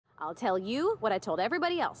I'll tell you what I told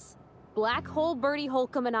everybody else. Black Hole Bertie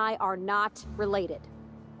Holcomb and I are not related.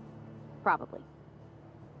 Probably.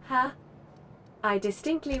 Huh? I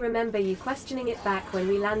distinctly remember you questioning it back when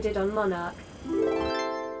we landed on Monarch.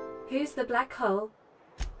 Who's the black hole?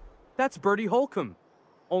 That's Bertie Holcomb.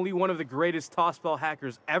 Only one of the greatest tossball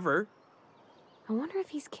hackers ever. I wonder if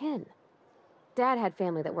he's kin. Dad had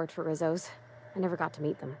family that worked for Rizzo's. I never got to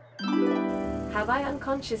meet them. Have I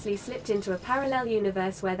unconsciously slipped into a parallel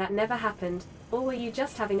universe where that never happened? Or were you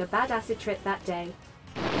just having a bad acid trip that day?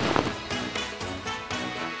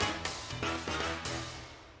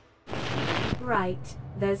 Right,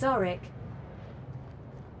 there's Auric.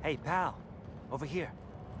 Hey, pal. Over here.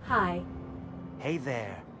 Hi. Hey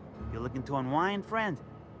there. You looking to unwind, friend?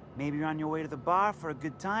 Maybe you're on your way to the bar for a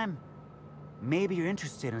good time? Maybe you're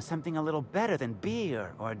interested in something a little better than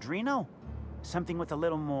beer or Adreno? Something with a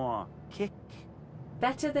little more kick?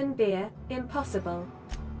 Better than beer? Impossible.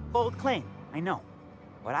 Bold claim, I know.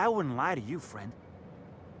 But I wouldn't lie to you, friend.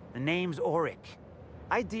 The name's Auric.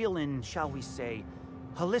 I deal in, shall we say,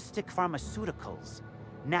 holistic pharmaceuticals,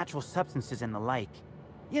 natural substances and the like.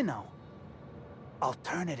 You know,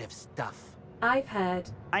 alternative stuff. I've heard.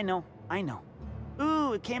 I know.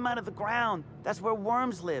 Ooh, it came out of the ground. That's where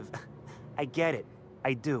worms live. I get it.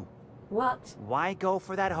 I do. What? Why go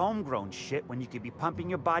for that homegrown shit when you could be pumping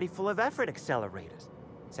your body full of effort accelerators?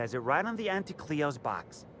 Says it right on the Anti-Cleo's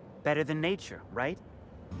box. Better than nature, right?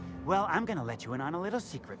 Well, I'm gonna let you in on a little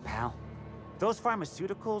secret, pal. Those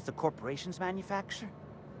pharmaceuticals the corporations manufacture,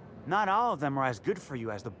 not all of them are as good for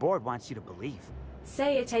you as the board wants you to believe.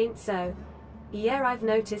 Say it ain't so. Yeah, I've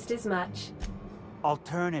noticed as much.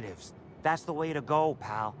 Alternatives. That's the way to go,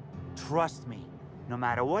 pal. Trust me. No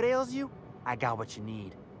matter what ails you, I got what you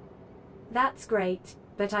need. That's great,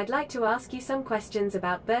 but I'd like to ask you some questions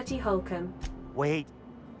about Bertie Holcomb. Wait,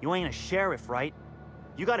 you ain't a sheriff, right?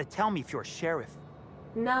 You gotta tell me if you're a sheriff.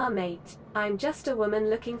 Nah, mate. I'm just a woman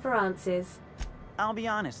looking for answers. I'll be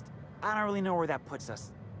honest, I don't really know where that puts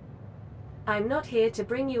us. I'm not here to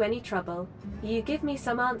bring you any trouble. You give me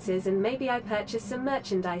some answers and maybe I purchase some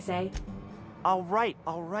merchandise, eh? Alright,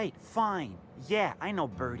 fine. Yeah, I know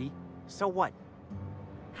Bertie. So what?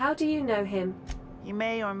 How do you know him? He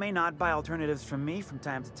may or may not buy alternatives from me from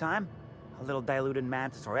time to time. A little diluted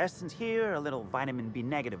mantis or essence here, a little vitamin B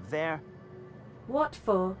negative there. What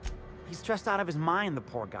for? He's stressed out of his mind, the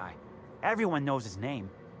poor guy. Everyone knows his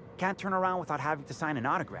name. Can't turn around without having to sign an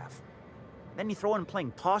autograph. Then you throw in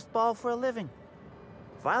playing tossball for a living.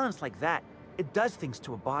 Violence like that, it does things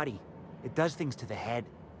to a body. It does things to the head.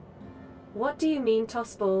 What do you mean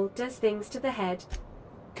tossball does things to the head?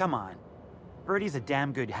 Come on. Bertie's a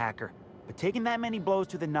damn good hacker, but taking that many blows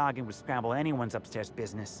to the noggin would scramble anyone's upstairs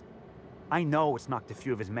business. I know it's knocked a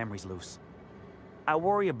few of his memories loose. I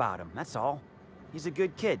worry about him, that's all. He's a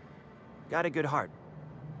good kid. Got a good heart.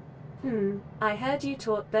 I heard you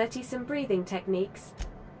taught Bertie some breathing techniques.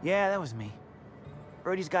 Yeah, that was me.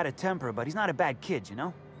 Bertie's got a temper, but he's not a bad kid, you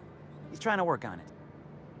know? He's trying to work on it.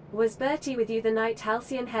 Was Bertie with you the night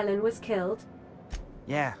Halcyon Helen was killed?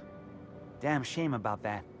 Yeah. Damn shame about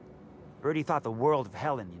that. Bertie thought the world of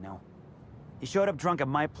Helen, you know. He showed up drunk at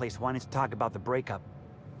my place wanting to talk about the breakup.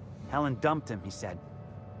 Helen dumped him, he said.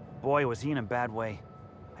 Boy, was he in a bad way.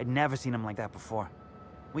 I'd never seen him like that before.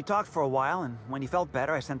 We talked for a while, and when he felt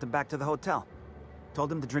better, I sent him back to the hotel.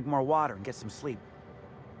 Told him to drink more water and get some sleep.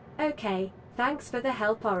 Okay, thanks for the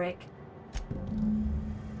help, Auric.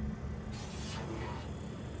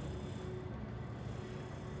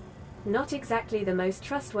 Not exactly the most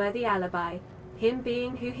trustworthy alibi, him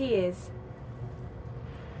being who he is.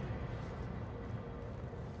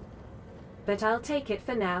 But I'll take it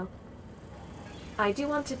for now. I do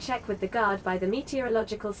want to check with the guard by the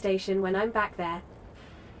meteorological station when I'm back there.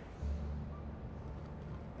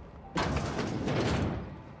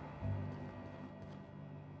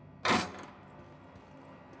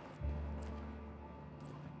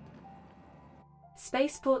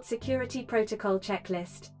 Spaceport Security Protocol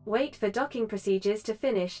Checklist. Wait for docking procedures to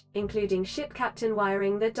finish, including ship captain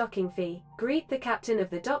wiring the docking fee. Greet the captain of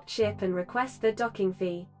the docked ship and request the docking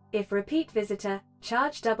fee. If repeat visitor,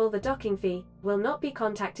 charge double the docking fee, will not be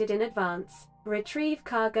contacted in advance. Retrieve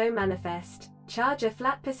cargo manifest. Charge a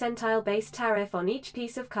flat percentile-based tariff on each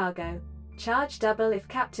piece of cargo. Charge double if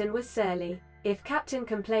captain was surly. If captain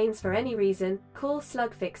complains for any reason, call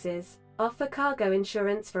Slug Fixes. Offer cargo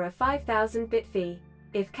insurance for a 5,000-bit fee.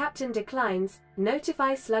 If captain declines,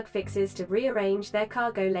 notify Slug Fixes to rearrange their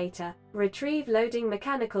cargo later. Retrieve loading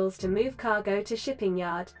mechanicals to move cargo to shipping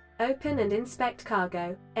yard. Open and inspect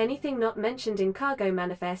cargo. Anything not mentioned in cargo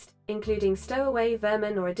manifest, including stowaway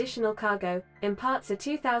vermin or additional cargo, imparts a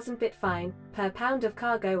 2,000-bit fine per pound of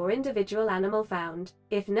cargo or individual animal found.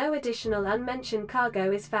 If no additional unmentioned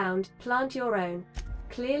cargo is found, plant your own.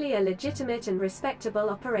 Clearly a legitimate and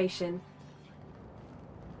respectable operation.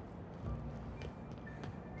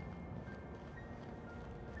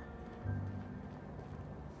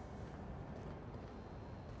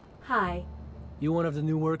 Hi. You one of the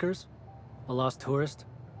new workers? A lost tourist?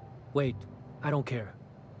 Wait, I don't care.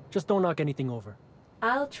 Just don't knock anything over.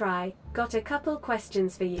 I'll try. Got a couple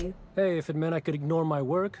questions for you. Hey, if it meant I could ignore my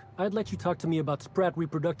work, I'd let you talk to me about sprat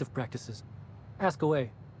reproductive practices. Ask away.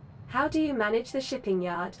 How do you manage the shipping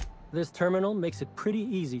yard? This terminal makes it pretty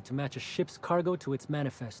easy to match a ship's cargo to its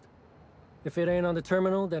manifest. If it ain't on the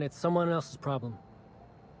terminal, then it's someone else's problem.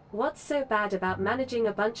 What's so bad about managing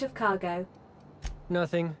a bunch of cargo?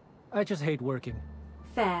 Nothing. I just hate working.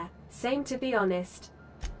 Fair. Same, to be honest.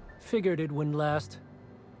 Figured it wouldn't last.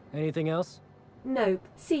 Anything else? Nope.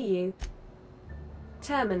 See you.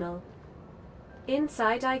 Terminal.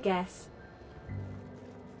 Inside, I guess.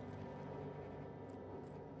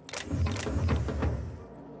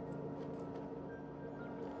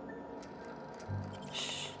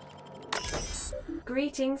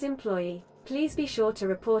 Greetings, employee. Please be sure to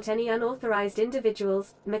report any unauthorized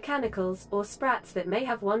individuals, mechanicals, or sprats that may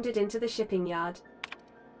have wandered into the shipping yard.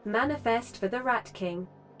 Manifest for the Rat King.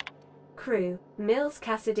 Crew: Mills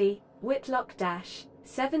Cassidy, Whitlock Dash.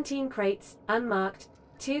 17 crates, unmarked,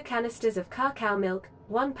 2 canisters of cow milk,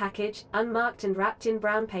 1 package, unmarked and wrapped in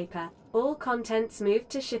brown paper. All contents moved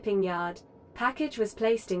to shipping yard. Package was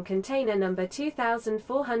placed in container number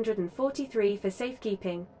 2443 for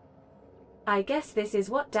safekeeping. I guess this is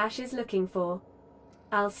what Dash is looking for.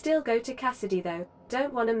 I'll still go to Cassidy though,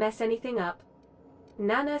 don't want to mess anything up.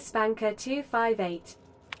 Nana Spanker 258.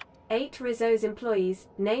 8 Rizzo's employees,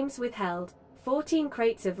 names withheld. 14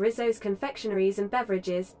 crates of Rizzo's confectionaries and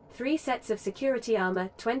beverages, 3 sets of security armor,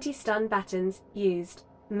 20 stun batons, used.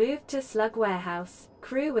 Moved to Slug Warehouse.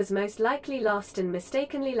 Crew was most likely lost and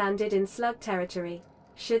mistakenly landed in Slug territory.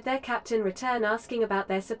 Should their captain return asking about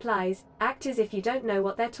their supplies, act as if you don't know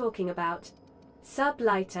what they're talking about.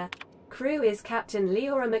 Sub-lighter. Crew is Captain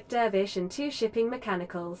Leora McDervish and 2 shipping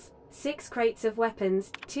mechanicals. 6 crates of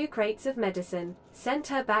weapons, 2 crates of medicine. Sent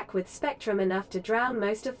her back with spectrum enough to drown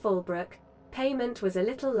most of Fallbrook. Payment was a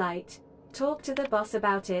little light. Talk to the boss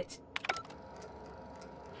about it.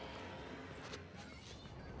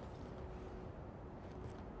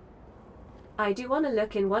 I do want to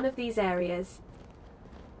look in one of these areas.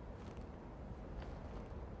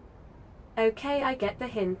 Okay, I get the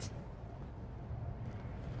hint.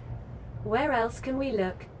 Where else can we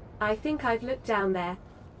look? I think I've looked down there.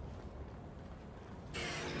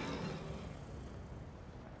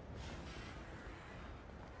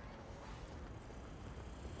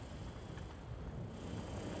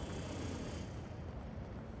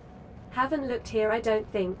 Haven't looked here, I don't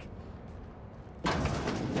think.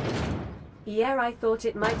 Yeah, I thought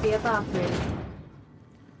it might be a bathroom.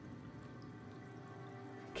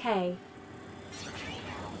 K.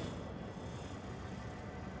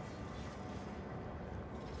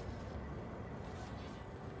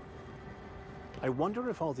 I wonder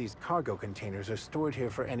if all these cargo containers are stored here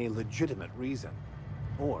for any legitimate reason,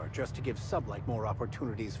 or just to give Sublight more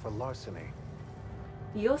opportunities for larceny.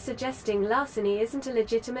 You're suggesting larceny isn't a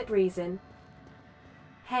legitimate reason.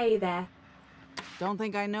 Hey there. Don't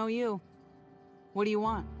think I know you. What do you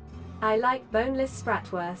want? I like boneless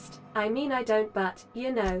spratwurst. I mean I don't, but,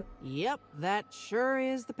 you know. Yep, that sure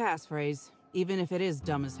is the passphrase, even if it is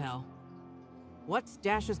dumb as hell. What's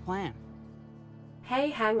Dash's plan? Hey,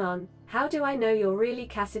 hang on. How do I know you're really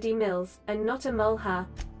Cassidy Mills, and not a mole, huh?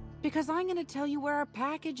 Because I'm gonna tell you where our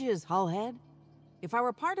package is, hullhead. If I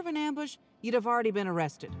were part of an ambush, you'd have already been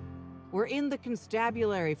arrested. We're in the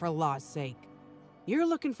constabulary, for law's sake. You're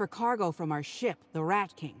looking for cargo from our ship, the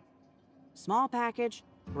Rat King. Small package,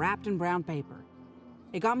 wrapped in brown paper.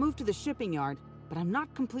 It got moved to the shipping yard, but I'm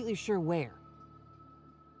not completely sure where.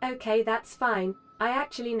 Okay, that's fine. I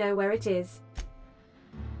actually know where it is.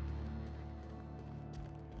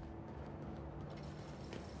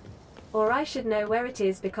 Or I should know where it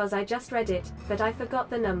is because I just read it, but I forgot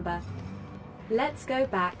the number. Let's go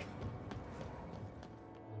back.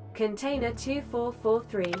 Container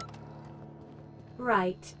 2443.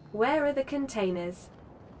 Right, where are the containers?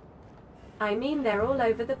 I mean they're all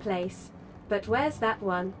over the place. But where's that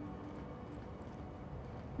one?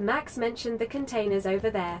 Max mentioned the containers over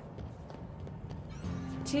there.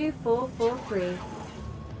 2443.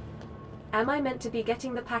 Am I meant to be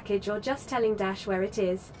getting the package or just telling Dash where it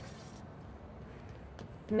is?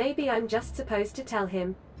 Maybe I'm just supposed to tell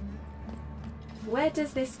him. Where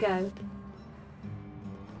does this go?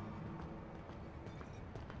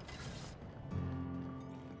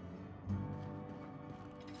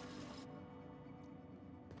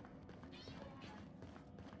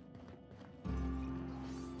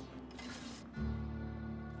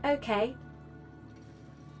 Okay.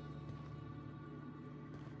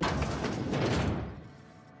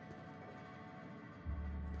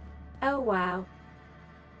 Oh wow.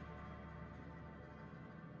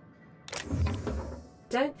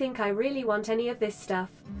 Don't think I really want any of this stuff.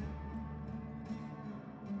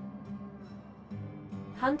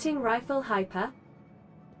 Hunting rifle hyper?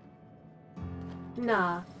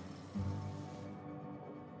 Nah.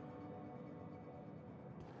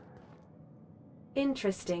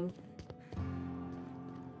 Interesting.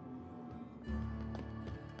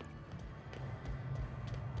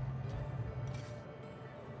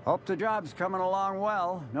 Hope the job's coming along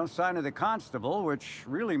well. No sign of the constable, which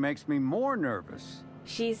really makes me more nervous.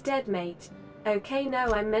 She's dead, mate. Okay,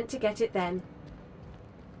 no, I'm meant to get it then.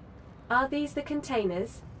 Are these the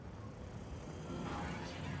containers?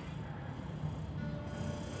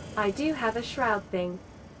 I do have a shroud thing.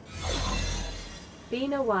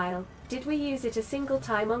 Been a while. Did we use it a single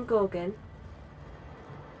time on Gorgon?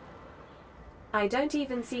 I don't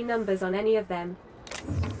even see numbers on any of them.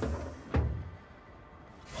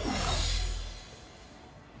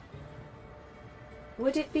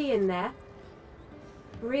 Would it be in there?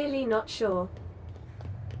 Really not sure.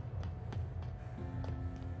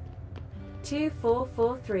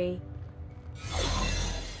 2443.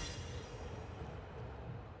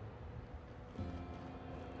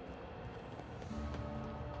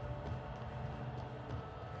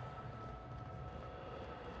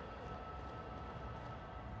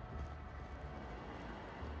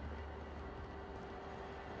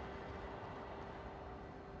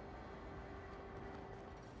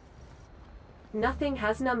 Nothing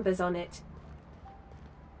has numbers on it.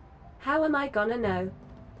 How am I gonna know?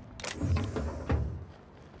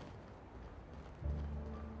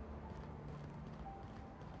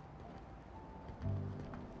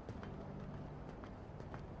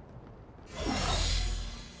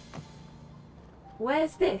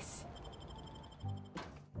 Where's this?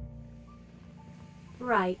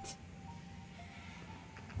 Right.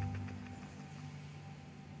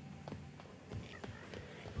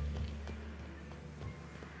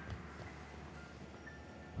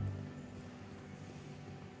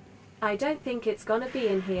 I don't think it's gonna be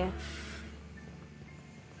in here.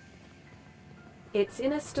 It's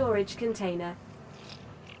in a storage container.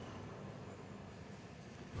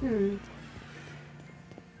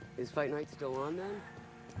 Is Fight Night still on then?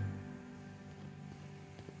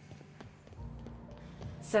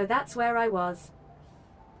 So that's where I was.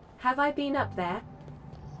 Have I been up there?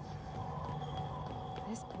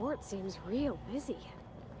 This port seems real busy.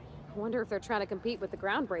 I wonder if they're trying to compete with the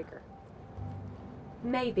Groundbreaker.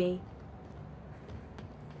 Maybe.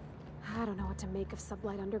 I don't know what to make of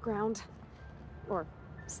Sublight Underground. Or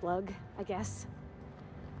Slug, I guess.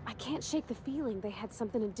 I can't shake the feeling they had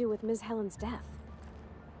something to do with Ms. Helen's death.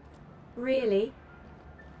 Really?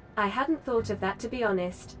 I hadn't thought of that, to be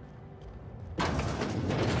honest.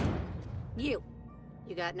 You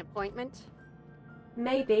got an appointment?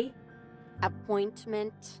 Maybe.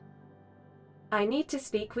 Appointment? I need to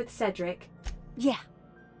speak with Sedrick. Yeah,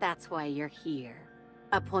 that's why you're here.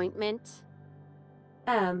 Appointment?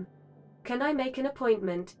 Can I make an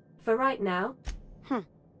appointment for right now?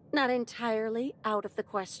 Not entirely out of the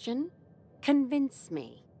question. Convince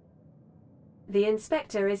me. The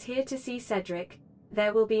inspector is here to see Sedrick.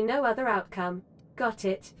 There will be no other outcome. Got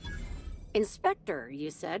it. Inspector,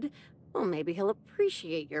 you said? Well, maybe he'll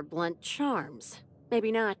appreciate your blunt charms.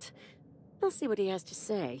 Maybe not. I'll see what he has to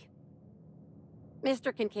say.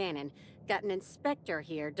 Mr. Kincannon, got an inspector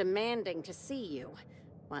here demanding to see you.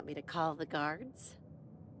 Want me to call the guards?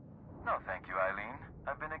 No, thank you, Eileen.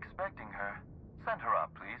 I've been expecting her. Send her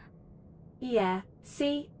up, please. Yeah,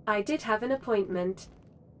 see, I did have an appointment.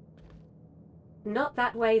 Not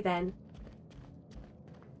that way, then.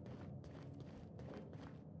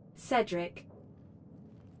 Sedrick.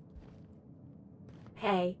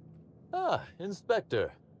 Hey. Ah,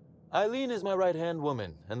 Inspector. Eileen is my right-hand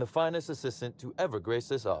woman and the finest assistant to ever grace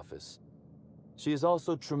this office. She is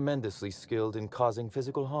also tremendously skilled in causing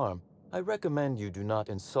physical harm. I recommend you do not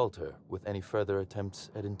insult her with any further attempts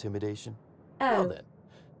at intimidation. Oh. Now then,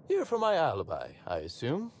 here for my alibi, I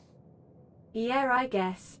assume? Yeah, I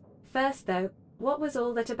guess. First, though, what was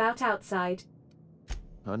all that about outside?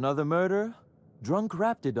 Another murder? Drunk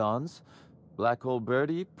raptidons? Black Hole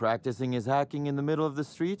Birdie practicing his hacking in the middle of the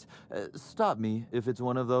street? Stop me if it's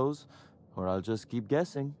one of those, or I'll just keep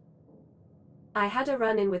guessing. I had a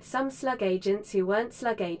run-in with some slug agents who weren't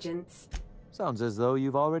slug agents. Sounds as though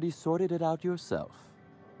you've already sorted it out yourself.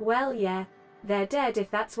 Well, yeah. They're dead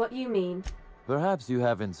if that's what you mean. Perhaps you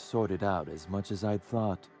haven't sorted out as much as I'd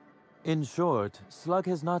thought. In short, Slug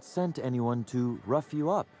has not sent anyone to rough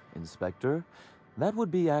you up, Inspector. That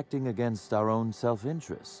would be acting against our own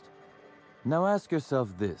self-interest. Now ask yourself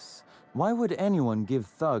this. Why would anyone give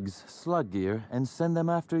thugs Slug gear and send them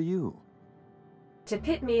after you? To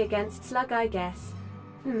pit me against Slug, I guess.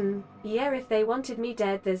 Yeah, if they wanted me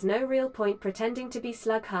dead, there's no real point pretending to be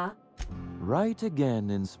Slug, huh? Right again,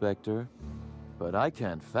 Inspector. But I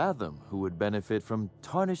can't fathom who would benefit from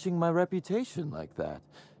tarnishing my reputation like that.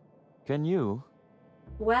 Can you?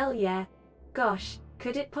 Well, yeah. Gosh,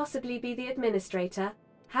 could it possibly be the administrator?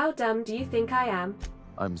 How dumb do you think I am?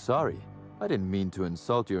 I'm sorry. I didn't mean to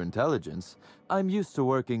insult your intelligence. I'm used to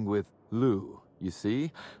working with Lou, you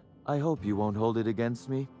see? I hope you won't hold it against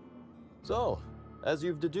me. So, as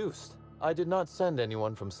you've deduced, I did not send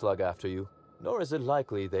anyone from Slug after you, nor is it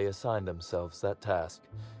likely they assigned themselves that task.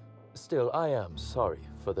 Still, I am sorry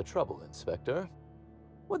for the trouble, Inspector.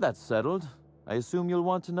 With that settled, I assume you'll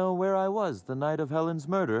want to know where I was the night of Helen's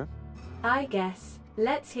murder? I guess.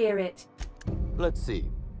 Let's hear it. Let's see.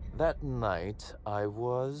 That night, I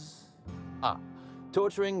was...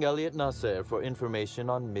 torturing Elliot Nasser for information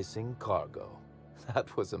on missing cargo.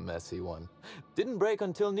 That was a messy one. Didn't break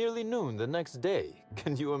until nearly noon the next day.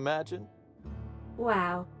 Can you imagine?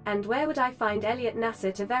 Wow. And where would I find Elliot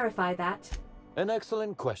Nasser to verify that? An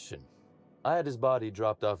excellent question. I had his body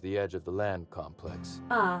dropped off the edge of the land complex.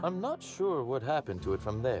 I'm not sure what happened to it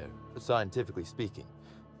from there, scientifically speaking.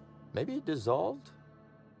 Maybe it dissolved?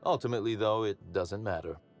 Ultimately, though, it doesn't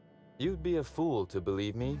matter. You'd be a fool to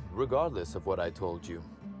believe me, regardless of what I told you.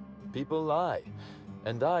 People lie,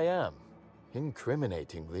 and I am,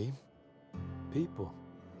 incriminatingly, people.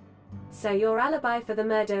 So your alibi for the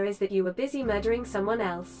murder is that you were busy murdering someone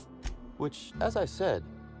else? Which, as I said,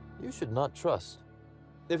 you should not trust.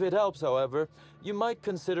 If it helps, however, you might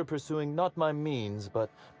consider pursuing not my means, but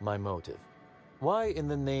my motive. Why in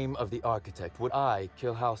the name of the architect would I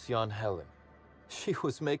kill Halcyon Helen? She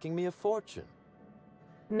was making me a fortune.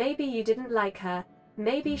 Maybe you didn't like her.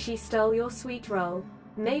 Maybe she stole your sweet roll.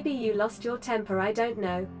 Maybe you lost your temper, I don't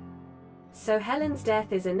know. So Helen's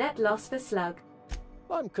death is a net loss for Slug.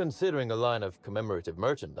 I'm considering a line of commemorative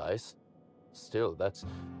merchandise. Still, that's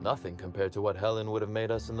nothing compared to what Helen would have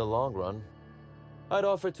made us in the long run. I'd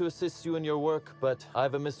offer to assist you in your work, but I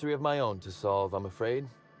have a mystery of my own to solve, I'm afraid.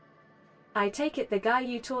 I take it the guy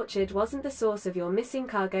you tortured wasn't the source of your missing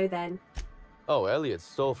cargo then? Oh, Elliot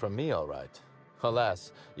stole from me, all right.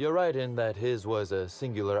 Alas, you're right in that his was a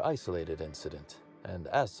singular isolated incident, and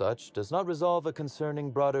as such, does not resolve a concerning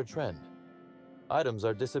broader trend. Items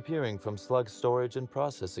are disappearing from Slug's storage and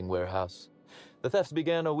processing warehouse. The thefts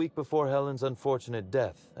began a week before Helen's unfortunate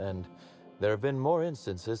death, and there have been more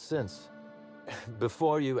instances since.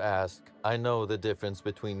 Before you ask, I know the difference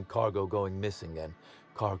between cargo going missing and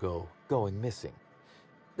cargo going missing.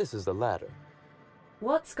 This is the latter.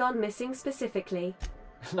 What's gone missing specifically?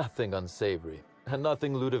 Nothing unsavory, and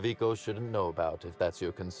nothing Ludovico shouldn't know about, if that's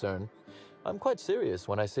your concern. I'm quite serious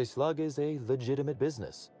when I say Slug is a legitimate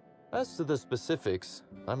business. As to the specifics,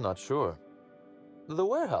 I'm not sure. The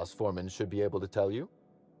warehouse foreman should be able to tell you.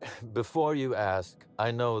 Before you ask, I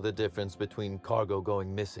know the difference between cargo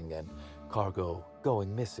going missing and cargo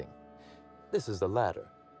going missing. This is the latter.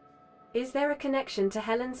 Is there a connection to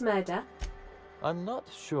Helen's murder? I'm not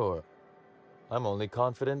sure. I'm only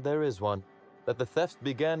confident there is one. That the thefts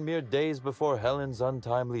began mere days before Helen's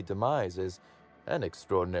untimely demise is an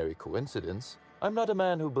extraordinary coincidence. I'm not a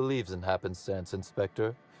man who believes in happenstance,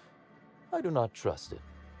 Inspector. I do not trust it.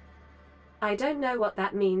 I don't know what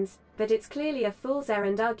that means, but it's clearly a fool's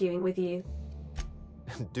errand arguing with you.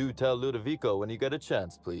 Do tell Ludovico when you get a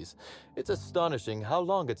chance, please. It's astonishing how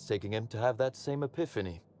long it's taking him to have that same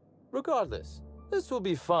epiphany. Regardless, this will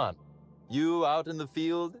be fun. You out in the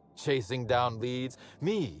field, chasing down leads.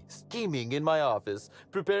 Me, scheming in my office,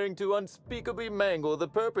 preparing to unspeakably mangle the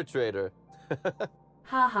perpetrator.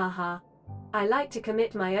 Ha ha ha. I like to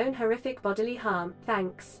commit my own horrific bodily harm,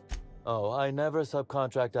 thanks. Oh, I never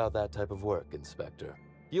subcontract out that type of work, Inspector.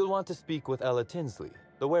 You'll want to speak with Ella Tinsley,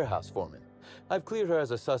 the warehouse foreman. I've cleared her as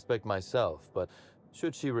a suspect myself, but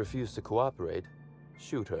should she refuse to cooperate,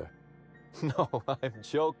 shoot her. No, I'm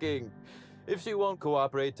joking. If she won't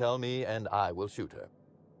cooperate, tell me and I will shoot her.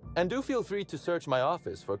 And do feel free to search my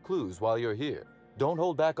office for clues while you're here. Don't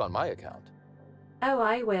hold back on my account. Oh,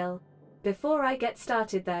 I will. Before I get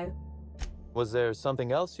started, though. Was there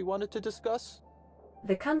something else you wanted to discuss?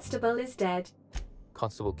 The constable is dead.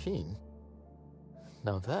 Constable Keene?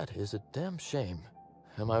 Now that is a damn shame.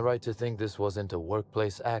 Am I right to think this wasn't a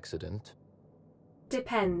workplace accident?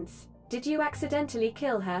 Depends. Did you accidentally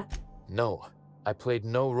kill her? No. I played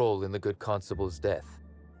no role in the good constable's death.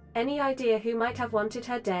 Any idea who might have wanted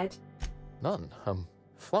her dead? None. I'm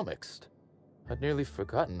flummoxed. I'd nearly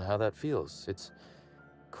forgotten how that feels. It's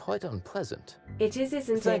quite unpleasant. It is,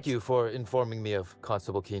 isn't it? Thank you for informing me of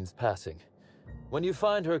Constable Keene's passing. When you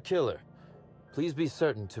find her killer, please be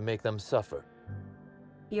certain to make them suffer.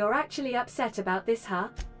 You're actually upset about this, huh?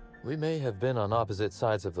 We may have been on opposite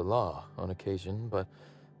sides of the law on occasion, but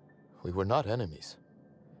we were not enemies.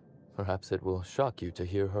 Perhaps it will shock you to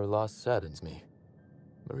hear her loss saddens me.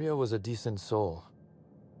 Maria was a decent soul,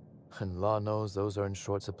 and law knows those are in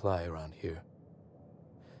short supply around here.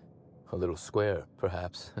 A little square,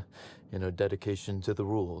 perhaps, in her dedication to the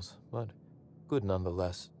rules, but good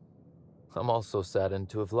nonetheless. I'm also saddened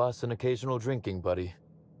to have lost an occasional drinking buddy.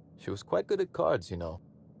 She was quite good at cards, you know.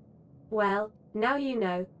 Well, now you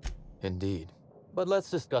know. Indeed. But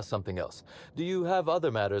let's discuss something else. Do you have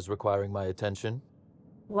other matters requiring my attention?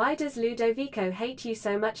 Why does Ludovico hate you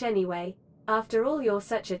so much anyway? After all, you're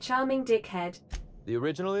such a charming dickhead. The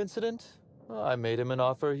original incident? Well, I made him an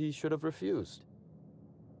offer he should have refused.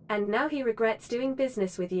 And now he regrets doing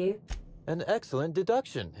business with you. An excellent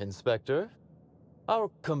deduction, Inspector.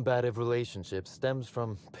 Our combative relationship stems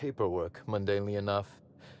from paperwork, mundanely enough.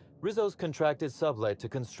 Rizzo's contracted Sublight to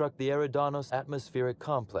construct the Eridanos atmospheric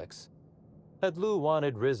complex. Had Lou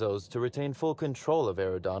wanted Rizzo's to retain full control of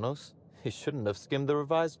Eridanos, he shouldn't have skimmed the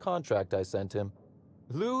revised contract I sent him.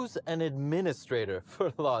 Lou's an administrator,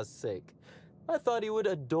 for law's sake. I thought he would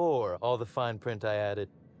adore all the fine print I added.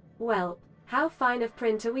 Well, how fine of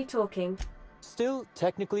print are we talking? Still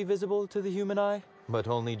technically visible to the human eye, but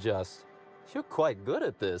only just. You're quite good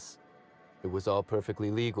at this. It was all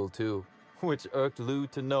perfectly legal, too, which irked Lou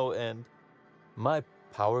to no end. My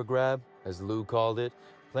power grab, as Lou called it,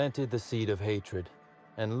 planted the seed of hatred.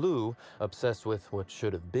 And Lou, obsessed with what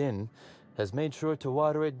should have been, has made sure to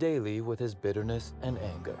water it daily with his bitterness and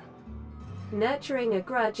anger. Nurturing a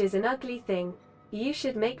grudge is an ugly thing. You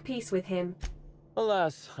should make peace with him.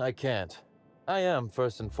 Alas, I can't. I am,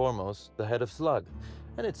 first and foremost, the head of Slug,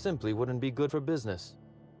 and it simply wouldn't be good for business.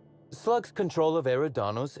 Slug's control of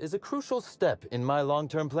Eridanos is a crucial step in my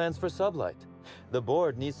long-term plans for Sublight. The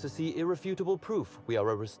board needs to see irrefutable proof we are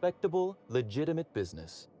a respectable, legitimate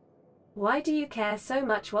business. Why do you care so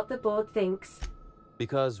much what the board thinks?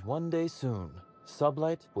 Because one day soon,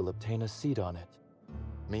 Sublight will obtain a seat on it.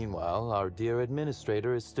 Meanwhile, our dear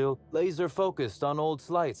administrator is still laser-focused on old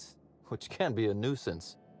slights, which can be a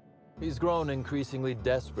nuisance. He's grown increasingly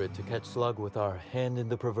desperate to catch Slug with our hand in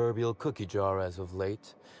the proverbial cookie jar as of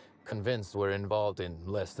late, convinced we're involved in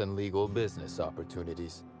less than legal business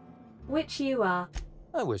opportunities. Which you are.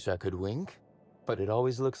 I wish I could wink, but it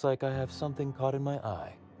always looks like I have something caught in my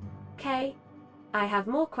eye. Kay, I have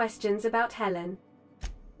more questions about Helen.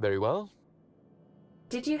 Very well.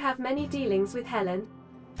 Did you have many dealings with Helen?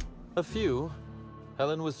 A few.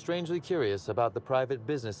 Helen was strangely curious about the private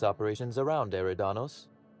business operations around Eridanos.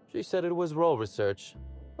 She said it was role research,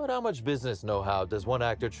 but how much business know-how does one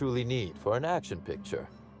actor truly need for an action picture?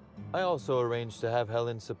 I also arranged to have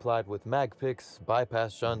Helen supplied with mag picks,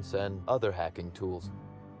 bypass shunts, and other hacking tools.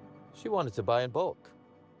 She wanted to buy in bulk.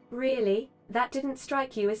 Really? That didn't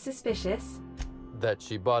strike you as suspicious? That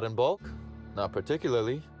she bought in bulk? Not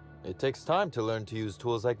particularly. It takes time to learn to use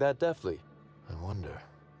tools like that deftly. I wonder,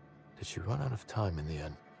 did she run out of time in the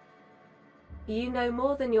end? You know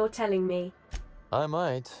more than you're telling me. I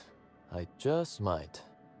might. I just might.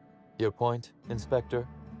 Your point, Inspector?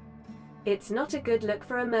 It's not a good look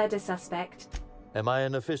for a murder suspect. Am I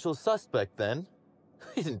an official suspect, then?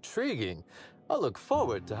 Intriguing. I'll look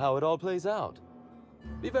forward to how it all plays out.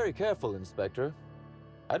 Be very careful, Inspector.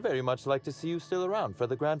 I'd very much like to see you still around for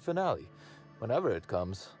the grand finale, whenever it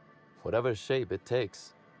comes, whatever shape it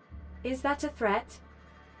takes. Is that a threat?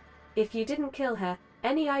 If you didn't kill her,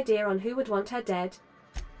 any idea on who would want her dead?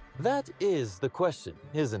 That is the question,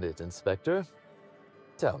 isn't it, Inspector?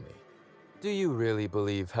 Tell me, do you really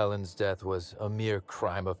believe Helen's death was a mere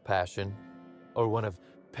crime of passion? Or one of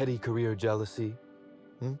petty career jealousy?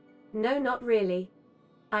 No, not really.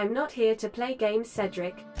 I'm not here to play games,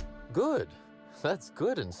 Sedrick. Good. That's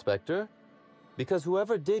good, Inspector. Because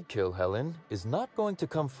whoever did kill Helen is not going to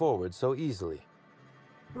come forward so easily.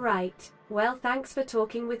 Right. Well, thanks for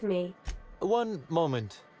talking with me. One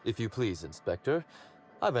moment, if you please, Inspector.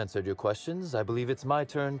 I've answered your questions. I believe it's my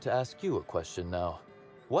turn to ask you a question now.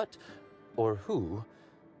 What, or who,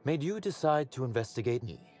 made you decide to investigate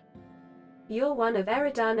me? You're one of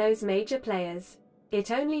Eridanos' major players.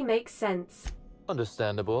 It only makes sense.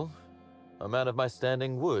 Understandable. A man of my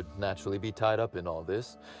standing would naturally be tied up in all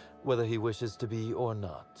this, whether he wishes to be or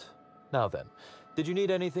not. Now then, did you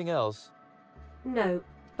need anything else? No,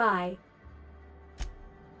 bye.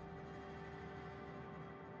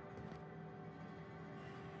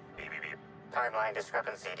 Timeline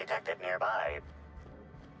discrepancy detected nearby.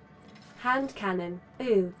 Hand cannon.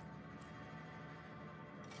 Ooh.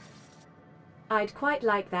 I'd quite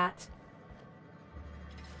like that.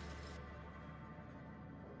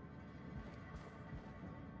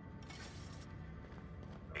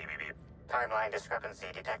 Timeline discrepancy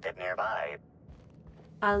detected nearby.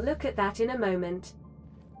 I'll look at that in a moment.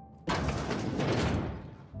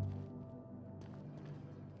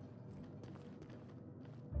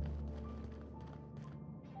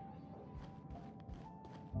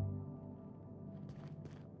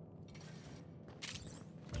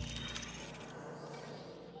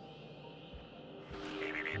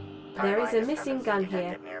 There is a missing gun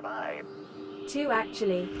here. Nearby. 2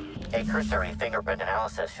 actually. A cursory fingerprint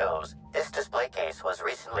analysis shows this display case was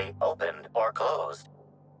recently opened or closed.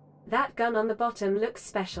 That gun on the bottom looks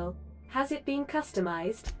special. Has it been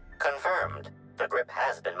customized? Confirmed. The grip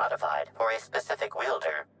has been modified for a specific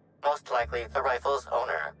wielder, most likely the rifle's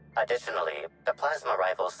owner. Additionally, the plasma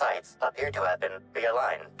rifle sights appear to have been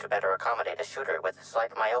realigned to better accommodate a shooter with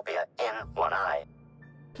slight myopia in one eye.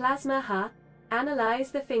 Plasma, huh?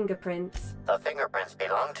 Analyze the fingerprints. The fingerprints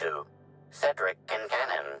belong to Sedrick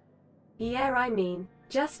Kincannon. Yeah, I mean,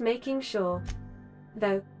 just making sure.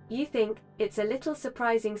 Though, you think, it's a little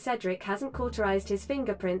surprising Sedrick hasn't cauterized his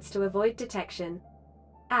fingerprints to avoid detection.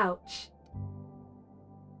 Ouch.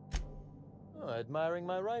 Oh, admiring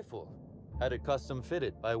my rifle. Had it custom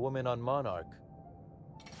fitted by a woman on Monarch.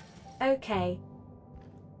 Okay.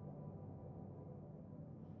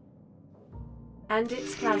 And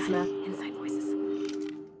it's plasma. Inside voices.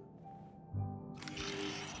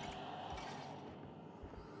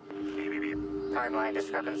 Timeline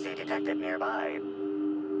discrepancy detected nearby.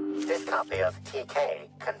 This copy of TK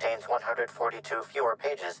contains 142 fewer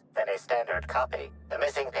pages than a standard copy. The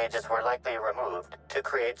missing pages were likely removed to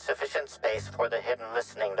create sufficient space for the hidden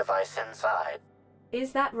listening device inside.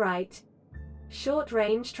 Is that right?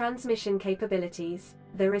 Short-range transmission capabilities.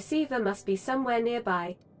 The receiver must be somewhere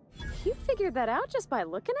nearby. You figured that out just by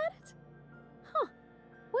looking at it? Huh.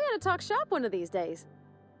 We ought to talk shop one of these days.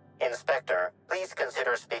 Inspector, please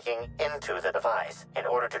consider speaking into the device in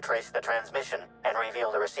order to trace the transmission and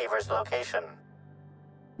reveal the receiver's location.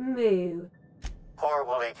 Moo. Poor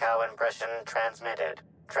woolly cow impression transmitted.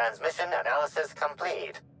 Transmission analysis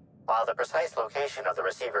complete. While the precise location of the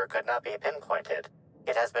receiver could not be pinpointed,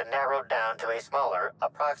 it has been narrowed down to a smaller,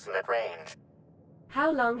 approximate range.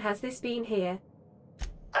 How long has this been here?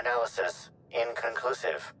 Analysis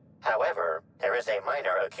inconclusive. However, there is a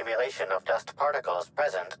minor accumulation of dust particles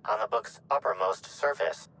present on the book's uppermost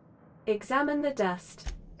surface. Examine the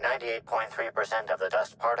dust. 98.3% of the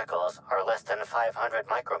dust particles are less than 500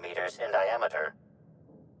 micrometers in diameter.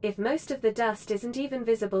 If most of the dust isn't even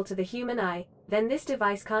visible to the human eye, then this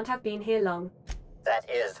device can't have been here long. That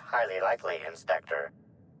is highly likely, Inspector.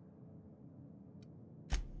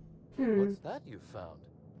 What's that you found?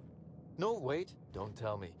 No, wait, don't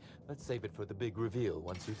tell me. Let's save it for the big reveal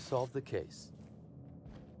once you've solved the case.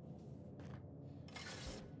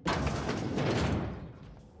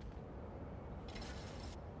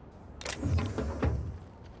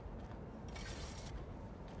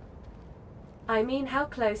 I mean, how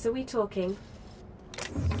close are we talking?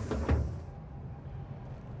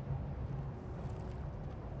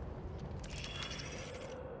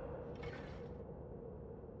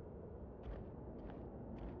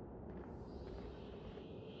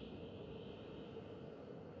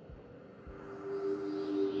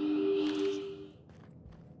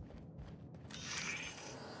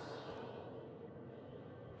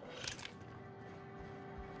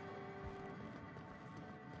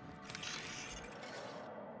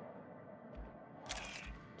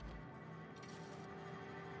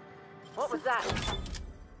 What was that?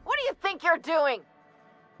 What do you think you're doing?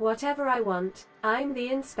 Whatever I want. I'm the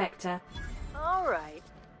inspector. All right,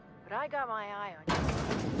 but I got my eye on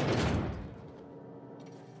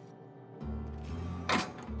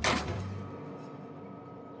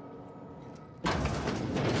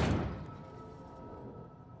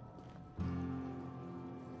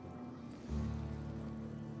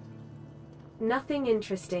you. Nothing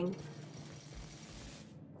interesting.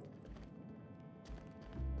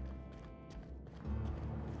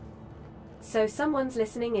 So someone's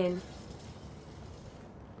listening in.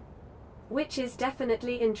 Which is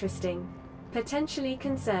definitely interesting. Potentially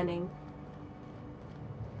concerning.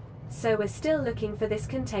 So we're still looking for this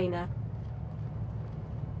container.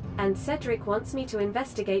 And Sedrick wants me to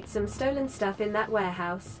investigate some stolen stuff in that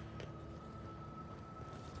warehouse.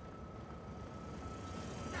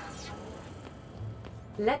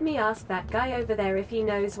 Let me ask that guy over there if he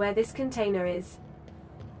knows where this container is.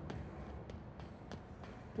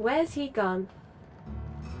 Where's he gone?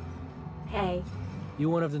 Hey. You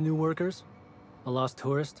one of the new workers? A lost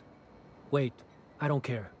tourist? Wait, I don't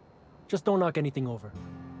care. Just don't knock anything over.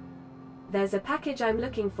 There's a package I'm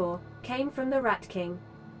looking for, came from the Rat King.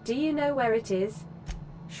 Do you know where it is?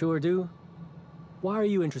 Sure do. Why are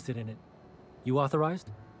you interested in it? You authorized?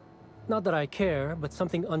 Not that I care, but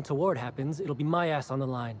something untoward happens, it'll be my ass on the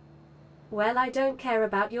line. Well, I don't care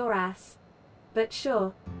about your ass. But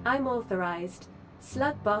sure, I'm authorized.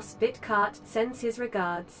 Slug Boss Bitcart sends his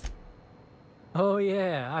regards. Oh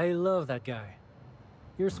yeah, I love that guy.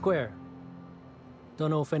 You're square. Don't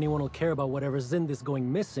know if anyone will care about whatever's in this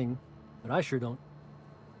going missing, but I sure don't.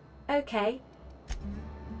 Okay.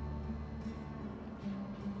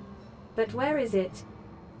 But where is it?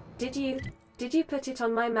 Did you put it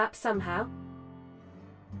on my map somehow?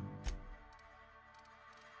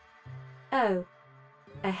 Oh.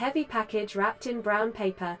 A heavy package wrapped in brown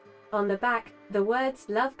paper. On the back, the words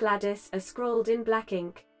 "Love Gladys" are scrawled in black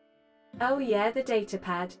ink. Oh yeah, the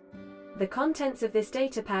datapad. The contents of this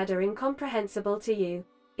datapad are incomprehensible to you.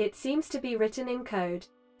 It seems to be written in code.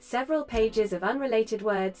 Several pages of unrelated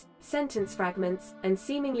words, sentence fragments, and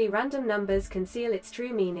seemingly random numbers conceal its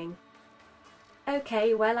true meaning.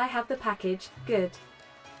 Okay, well, I have the package. Good.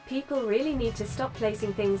 People really need to stop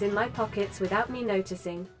placing things in my pockets without me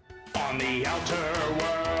noticing. On the outer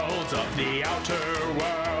worlds of the outer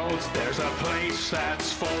worlds, there's a place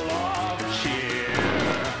that's full of cheer.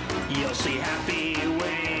 You'll see happy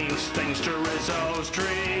wings, things to Rizzo's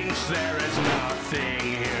drinks. There is nothing